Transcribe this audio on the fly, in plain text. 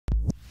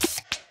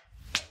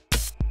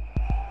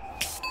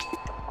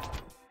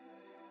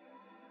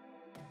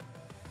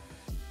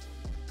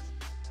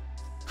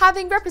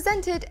Having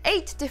represented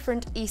 8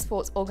 different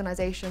esports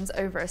organizations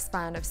over a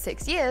span of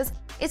 6 years,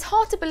 it's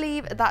hard to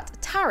believe that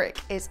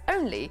Tarik is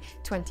only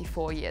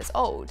 24 years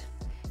old.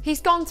 He's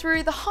gone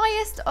through the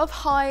highest of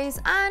highs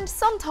and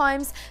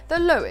sometimes the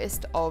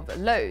lowest of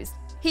lows.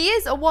 He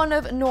is one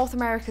of North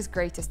America's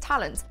greatest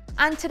talents,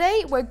 and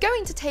today we're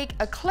going to take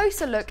a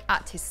closer look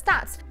at his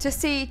stats to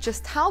see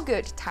just how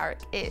good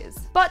Tarik is.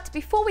 But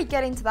before we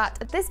get into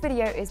that, this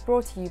video is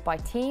brought to you by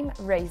Team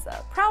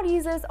Razer, proud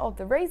users of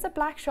the Razer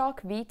Black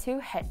Shark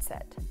V2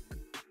 headset.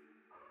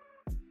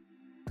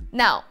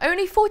 Now,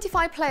 only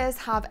 45 players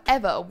have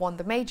ever won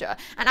the major,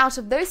 and out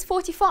of those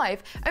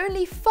 45,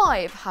 only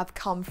 5 have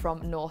come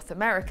from North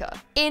America.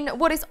 In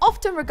what is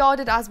often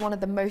regarded as one of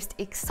the most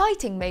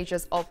exciting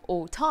majors of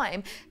all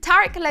time,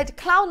 Tarik led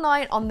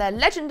Cloud9 on their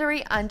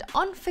legendary and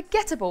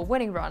unforgettable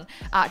winning run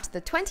at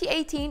the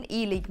 2018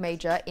 E-League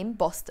major in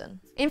Boston.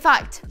 In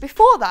fact,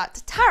 before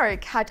that,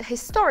 Tarik had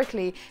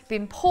historically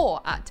been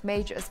poor at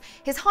majors,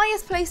 his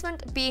highest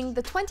placement being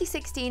the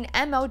 2016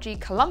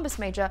 MLG Columbus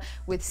major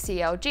with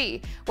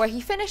CLG, where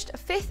he finished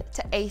 5th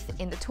to 8th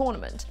in the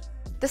tournament.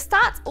 The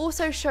stats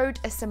also showed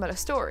a similar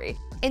story.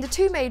 In the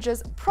 2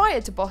 majors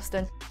prior to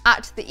Boston,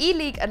 at the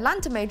E-League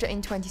Atlanta major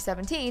in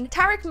 2017,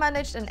 Tarik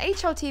managed an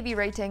HLTV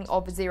rating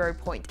of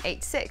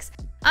 0.86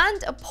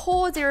 and a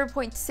poor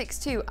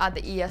 0.62 at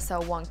the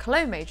ESL One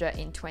Cologne major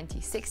in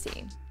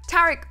 2016.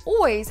 Tarik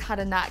always had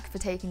a knack for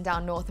taking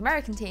down North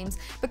American teams,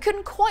 but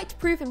couldn't quite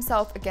prove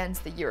himself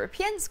against the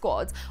European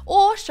squads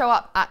or show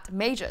up at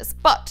majors.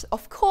 But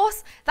of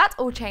course, that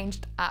all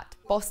changed at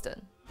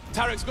Boston.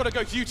 Tarik's got to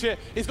go huge here.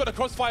 He's got a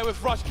crossfire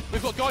with Rush.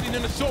 We've got Guardian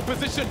in a short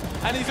position,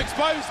 and he's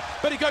exposed,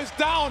 but he goes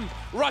down.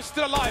 Rush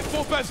still alive,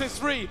 4 versus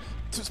 3.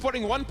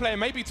 Spotting 1 player,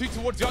 maybe 2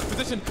 towards the other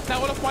position.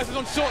 Now Olaf Price is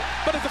on short,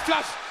 but it's a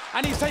flash,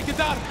 and he's taken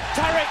down.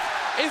 Tarik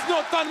is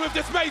not done with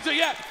this major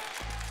yet.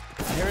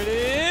 Here it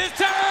is,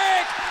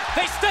 Tarik!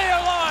 They stay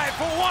alive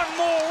for 1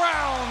 more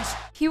round!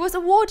 He was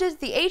awarded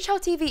the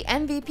HLTV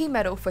MVP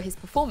medal for his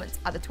performance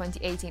at the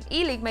 2018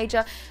 E-League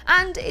major,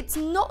 and it's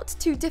not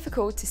too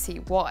difficult to see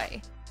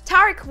why.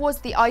 Tarik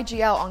was the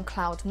IGL on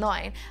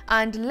Cloud9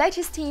 and led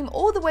his team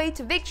all the way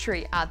to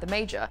victory at the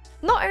major.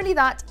 Not only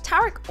that,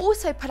 Tarik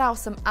also put out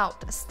some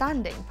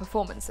outstanding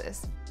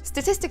performances.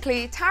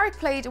 Statistically, Tarik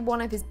played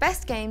one of his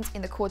best games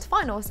in the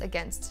quarterfinals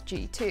against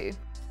G2.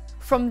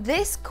 From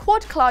this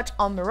quad clutch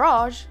on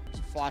Mirage,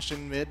 flash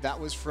in mid, that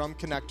was from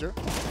Connector.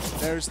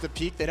 There's the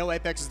peek, they know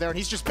Apex is there, and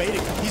he's just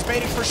baiting. He's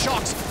baiting for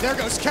shocks. There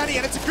goes Kenny,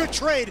 and it's a good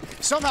trade.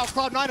 Somehow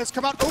Cloud9 has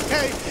come out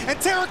okay, and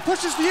Tarik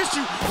pushes the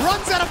issue,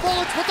 runs out of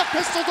bullets, but the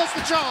pistol does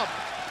the job.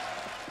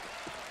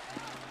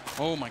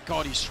 Oh my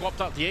god, he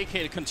swapped out the AK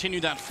to continue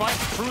that fight.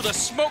 Through the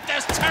smoke,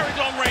 there's Tarik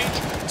long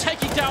range,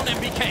 taking down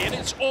MBK, and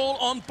it's all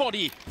on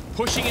body.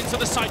 Pushing into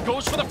the side,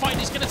 goes for the fight.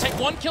 He's going to take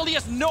 1 kill. He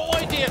has no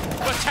idea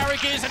where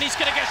Tarik is, and he's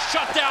going to get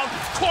shut down.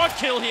 Quad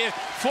kill here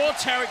for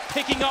Tarik,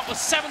 picking up the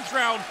 7th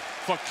round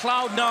for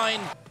Cloud9.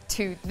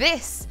 To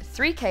this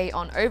 3K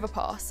on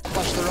Overpass.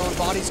 Flush their own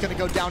body's going to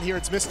go down here.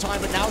 It's missed time,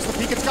 but now's the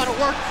peek. It's got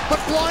to work, but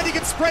blinding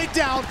gets sprayed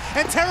down,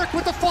 and Tarik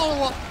with the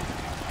follow-up.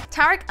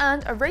 Tarik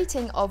earned a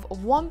rating of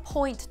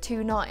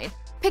 1.29,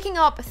 picking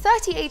up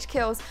 38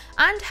 kills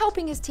and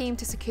helping his team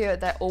to secure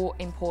their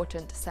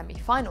all-important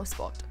semi-final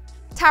spot.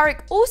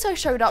 Tarik also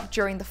showed up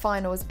during the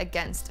finals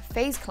against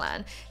FaZe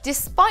Clan.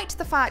 Despite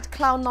the fact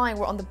Cloud9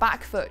 were on the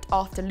back foot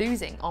after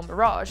losing on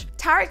Mirage,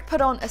 Tarik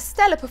put on a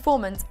stellar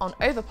performance on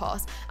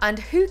Overpass, and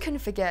who can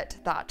forget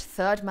that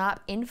 3rd map,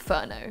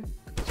 Inferno.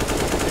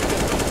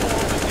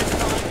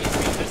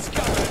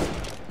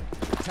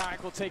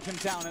 Tarik will take him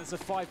down, and it's a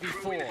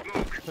 5v4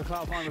 for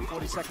Cloud9 with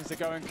 40 seconds to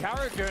go. And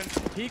Carrigan,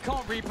 he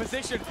can't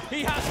reposition.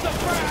 He has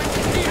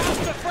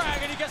to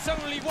frag, and he gets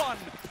only 1.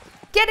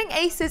 Getting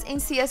aces in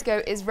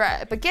CSGO is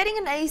rare, but getting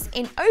an ace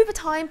in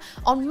overtime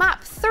on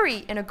map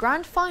 3 in a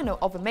grand final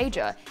of a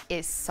major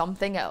is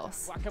something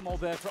else. Whack-a-mole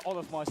there for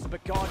Olafmeister,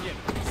 but Guardian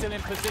still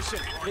in position.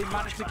 They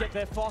managed to get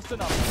there fast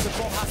enough. The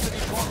bomb has to be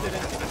planted,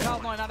 and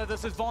Cloud9 out of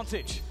this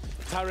advantage.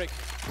 Tarik,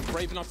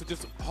 brave enough to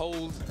just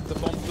hold the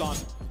bomb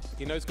plant.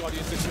 He knows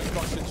Guardian's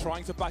instruction,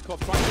 trying to back off,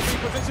 trying to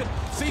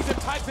reposition. Sees him,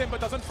 tags him,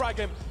 but doesn't frag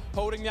him.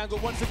 Holding the angle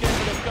once again,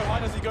 but does he go high,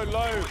 does he go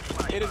low?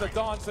 It is a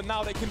dance, and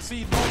now they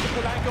concede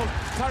multiple angles.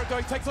 Tarik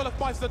going, takes Olaf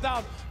Meister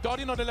down.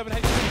 Guardian on 11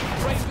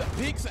 HP, Brave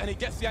peaks, and he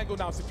gets the angle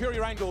now.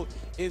 Superior angle.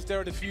 Is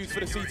there a defuse for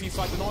the CT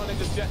side? The non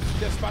just jet,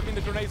 they're spamming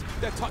the grenades,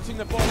 they're touching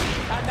the bomb,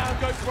 and now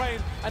goes Rain.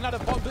 And now the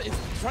bomb is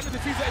trying to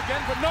defuse it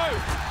again, but no!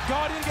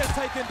 Guardian gets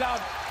taken down.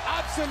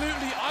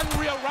 Absolutely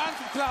unreal round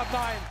from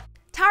Cloud9.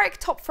 Tarik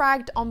top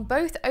fragged on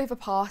both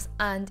Overpass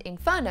and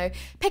Inferno,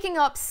 picking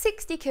up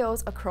 60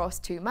 kills across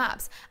 2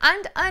 maps,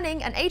 and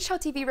earning an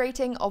HLTV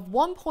rating of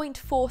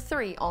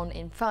 1.43 on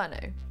Inferno.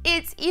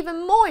 It's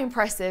even more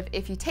impressive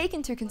if you take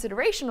into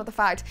consideration of the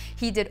fact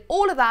he did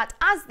all of that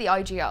as the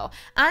IGL,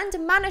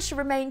 and managed to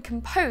remain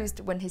composed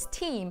when his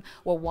team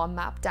were 1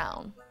 map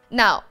down.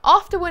 Now,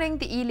 after winning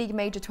the E-League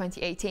Major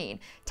 2018,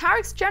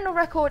 Tarik's general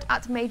record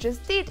at majors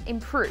did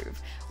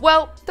improve.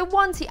 Well, the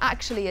ones he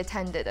actually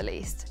attended at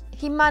least.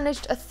 he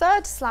managed a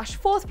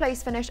 3rd/4th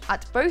place finish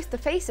at both the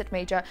FACEIT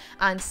Major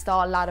and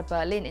Star Ladder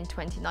Berlin in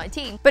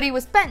 2019, but he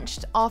was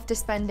benched after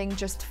spending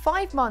just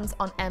 5 months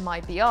on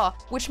MIBR,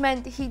 which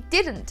meant he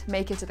didn't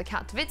make it to the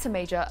Katowice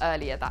Major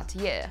earlier that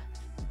year.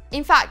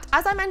 In fact,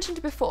 as I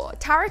mentioned before,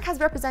 Tarik has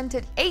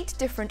represented 8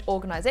 different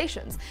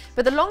organizations,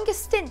 but the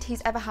longest stint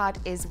he's ever had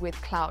is with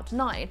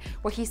Cloud9,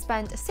 where he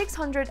spent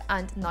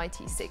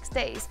 696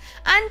 days,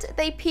 and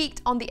they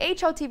peaked on the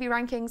HLTV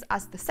rankings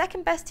as the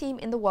 2nd best team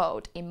in the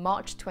world in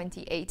March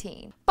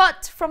 2018.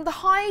 But from the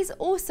highs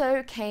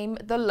also came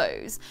the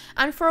lows,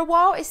 and for a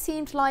while it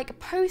seemed like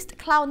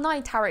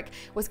post-Cloud9 Tarik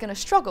was going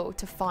to struggle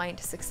to find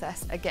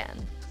success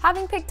again.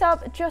 Having picked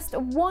up just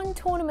 1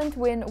 tournament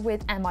win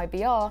with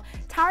MIBR,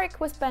 Tarik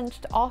was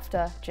benched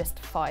after just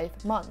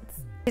 5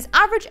 months. His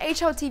average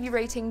HLTV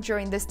rating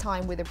during this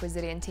time with the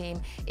Brazilian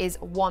team is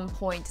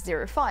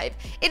 1.05.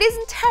 It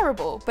isn't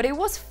terrible, but it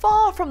was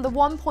far from the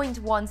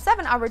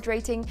 1.17 average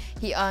rating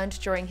he earned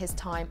during his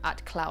time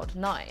at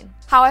Cloud9.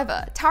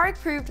 However, Tarik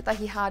proved that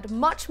he had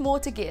much more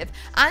to give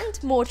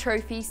and more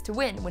trophies to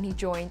win when he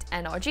joined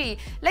NRG,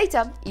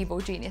 later Evil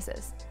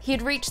Geniuses. He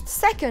had reached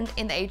 2nd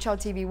in the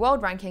HLTV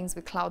World Rankings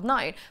with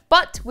Cloud9,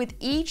 but with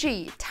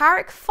EG,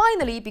 Tarik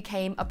finally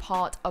became a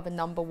part of a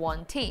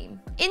 #1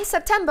 team. In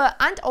September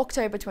and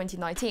October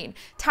 2019,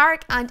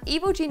 Tarik and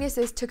Evil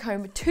Geniuses took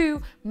home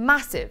 2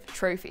 massive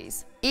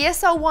trophies: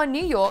 ESL One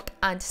New York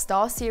and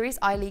Star Series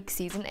I-League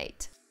Season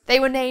 8. They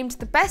were named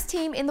the best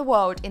team in the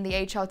world in the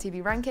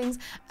HLTV rankings,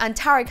 and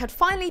Tarik had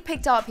finally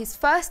picked up his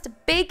first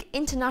big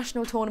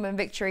international tournament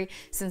victory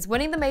since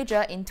winning the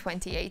major in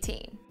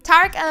 2018.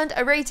 Tarik earned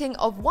a rating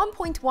of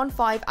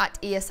 1.15 at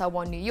ESL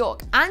One New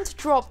York and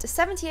dropped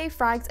 78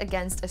 frags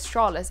against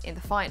Astralis in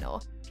the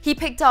final. He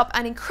picked up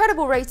an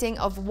incredible rating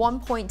of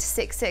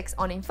 1.66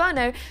 on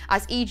Inferno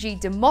as EG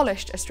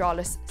demolished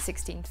Astralis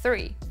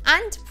 16-3,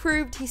 and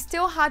proved he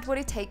still had what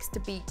it takes to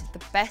beat the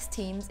best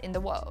teams in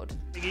the world.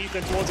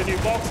 Ethan towards the new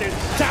boxes.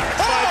 Tarik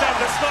fires down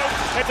the smoke.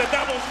 It's a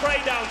double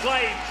spray down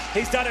Glade.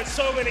 He's done it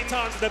so many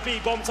times in the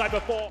B-bomb type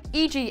before.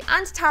 EG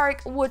and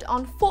Tarik would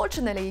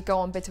unfortunately go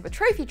on a bit of a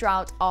trophy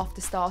drought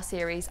after Star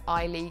Series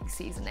I-League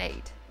Season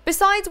 8.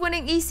 Besides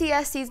winning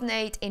ECS Season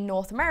 8 in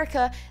North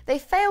America, they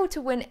failed to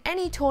win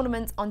any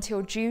tournaments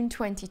until June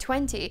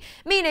 2020,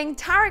 meaning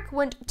Tarik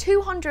went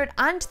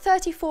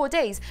 234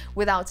 days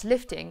without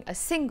lifting a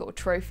single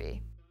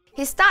trophy.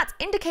 His stats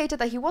indicated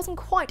that he wasn't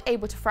quite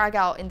able to frag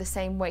out in the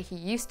same way he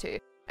used to,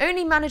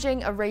 only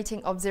managing a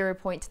rating of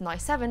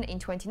 0.97 in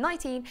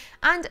 2019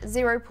 and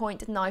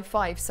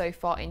 0.95 so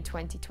far in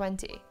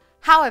 2020.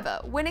 However,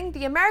 winning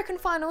the American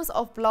finals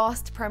of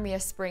Blast Premier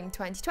Spring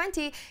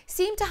 2020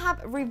 seemed to have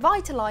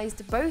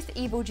revitalized both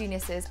Evil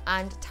Geniuses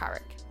and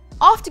Tarik.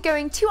 After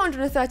going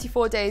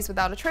 234 days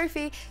without a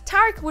trophy,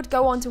 Tarik would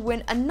go on to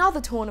win another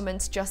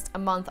tournament just a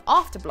month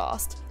after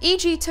Blast.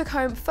 EG took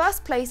home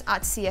 1st place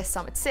at CS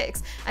Summit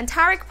 6, and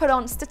Tarik put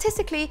on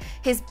statistically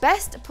his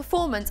best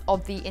performance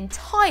of the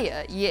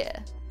entire year.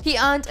 He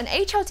earned an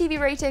HLTV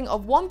rating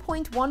of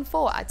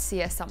 1.14 at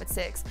CS Summit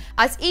 6,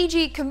 as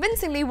EG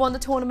convincingly won the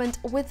tournament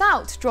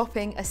without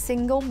dropping a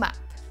single map.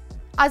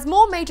 As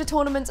more major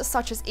tournaments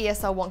such as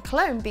ESL One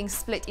Cologne being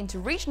split into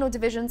regional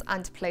divisions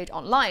and played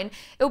online,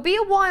 it'll be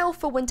a while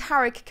for when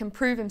Tarik can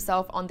prove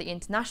himself on the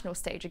international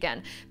stage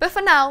again. But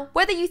for now,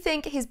 whether you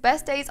think his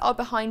best days are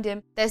behind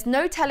him, there's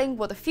no telling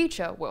what the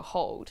future will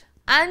hold.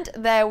 And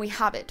there we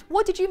have it.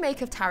 What did you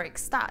make of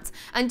Tarik's stats?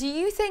 And do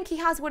you think he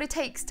has what it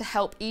takes to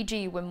help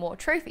EG win more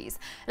trophies?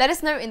 Let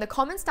us know in the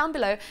comments down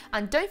below,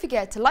 and don't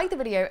forget to like the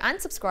video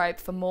and subscribe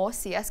for more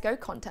CSGO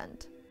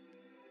content.